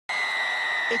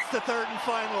It's the third and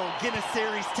final Guinness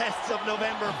Series test of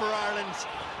November for Ireland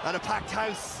at a packed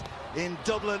house in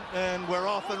Dublin, and we're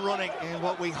off and running in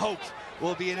what we hope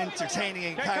will be an entertaining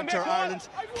encounter. Ireland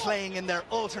playing in their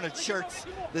alternate shirts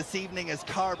this evening as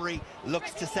Carberry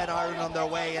looks to set Ireland on their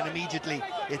way, and immediately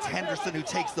it's Henderson who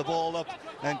takes the ball up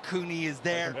and Cooney is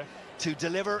there to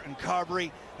deliver, and Carberry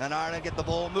and Ireland get the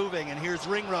ball moving, and here's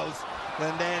Ringrose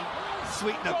and then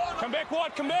Sweetenham. Come back,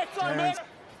 Watt, come back, come back.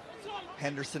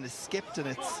 Henderson is skipped, and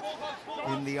it's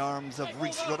in the arms of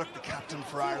Rhys Ruddock, the captain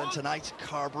for Ireland tonight.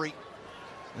 Carberry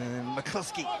and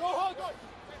McCluskey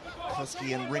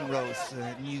and Ringrose,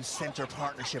 a new centre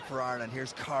partnership for Ireland.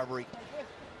 Here's Carberry.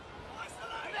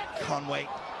 Conway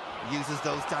uses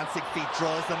those dancing feet,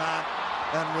 draws the man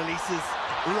and releases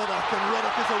Ruddock, and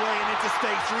Ruddock is away and into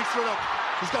space. Rhys Ruddock,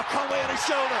 he's got Conway on his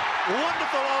shoulder.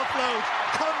 Wonderful offload.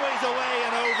 Conway's away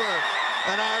and over,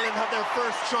 and Ireland have their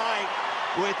first try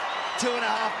with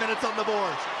 2.5 minutes on the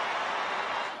board.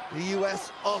 The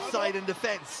US offside in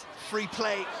defence. Free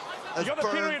play as you got the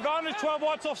penalty advantage, 12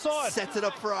 Watts offside. Sets it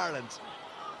up for Ireland.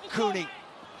 Cooney,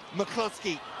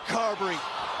 McCluskey, Carberry.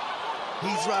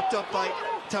 He's wrapped up by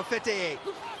Taufete.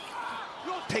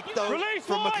 Picked though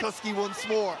from McCluskey once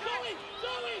more.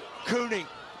 Cooney.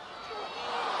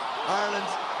 Ireland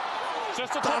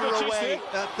just a batter away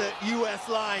at the US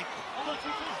line.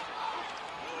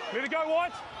 Let it go,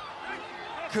 White.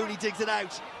 Cooney digs it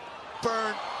out.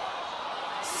 Byrne,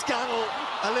 Scannell,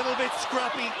 a little bit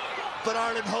scrappy, but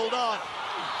Ireland hold on.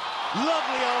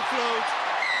 Lovely offload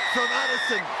from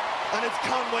Addison, and it's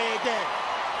Conway again.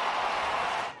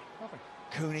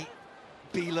 Cooney,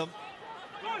 Beelum.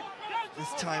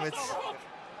 This time it's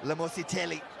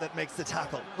Lamositelli that makes the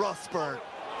tackle. Rossburn,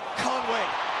 Conway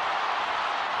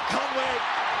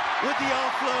with the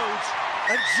offload,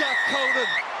 and Jack Conan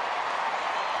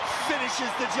finishes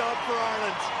the job for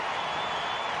Ireland.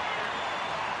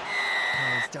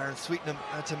 As Darren Sweetenham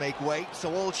had to make way,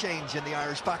 so all change in the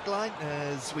Irish backline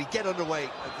as we get underway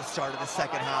at the start of the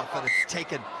second half, and it's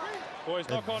taken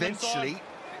eventually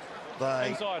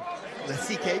by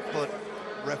Lesike, but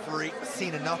referee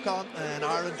seen a knock on, and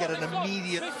Ireland get an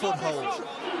immediate foothold.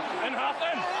 And half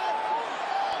in.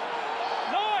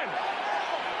 9.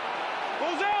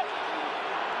 Ball's out.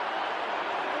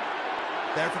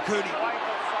 There for Cooney.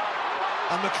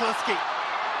 And McCluskey,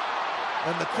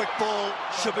 and the quick ball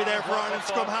should be there for Ireland.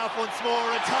 Scrum half once more,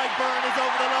 and Byrne is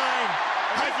over the line.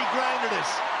 Has he grounded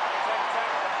it?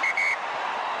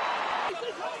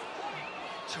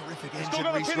 Terrific engine.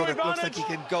 Rhys Ruddock looks like he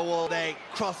can go all day.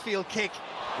 Crossfield kick.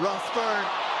 Rossburn.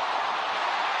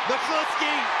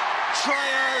 McCluskey.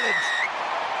 Try Ireland.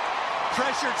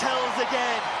 Pressure tells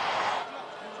again.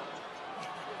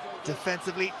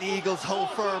 Defensively, the Eagles hold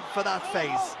firm for that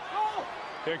phase.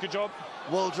 Yeah, good job.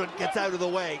 Waldron gets out of the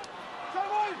way.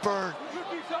 Byrne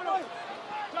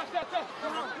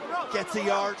gets a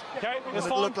yard, and it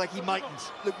looked like he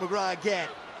mightn't. Luke McGrath again.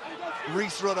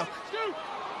 Rhys Ruddock.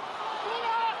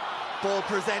 Ball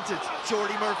presented.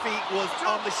 Jordy Murphy was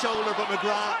on the shoulder, but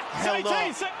McGrath held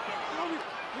on.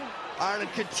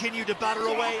 Ireland continue to batter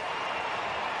away.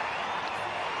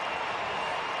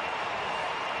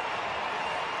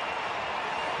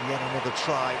 Yet another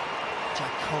try.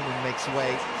 Jack Conan makes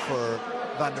way for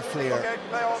Van der Fleer. Okay,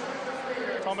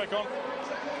 come back on.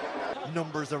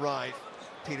 Numbers arrive.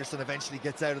 Peterson eventually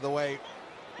gets out of the way.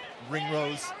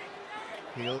 Ringrose.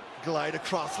 He'll glide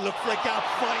across, look for a gap,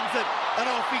 finds it, and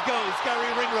off he goes.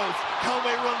 Gary Ringrose.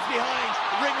 Conway runs behind.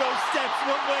 Ringrose steps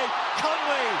one way.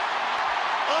 Conway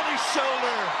on his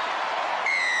shoulder.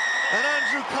 And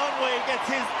Andrew Conway gets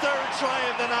his third try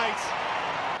of the night.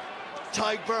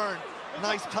 Byrne.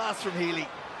 Nice pass from Healy.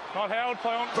 Not held,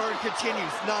 play on. Byrne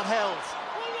continues, not held.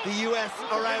 The US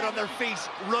are out on their feet.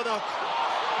 Ruddock,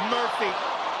 Murphy,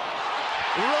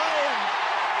 Ryan,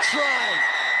 try.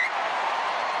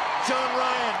 John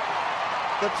Ryan,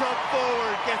 the prop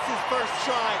forward, gets his first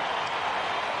try.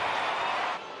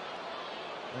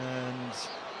 And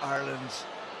Ireland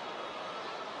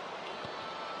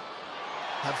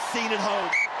have seen it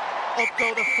home. Up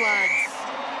go the flags.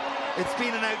 It's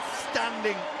been an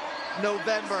outstanding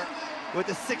November with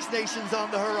the Six Nations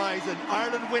on the horizon.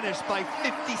 Ireland win it by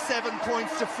 57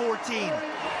 points to 14.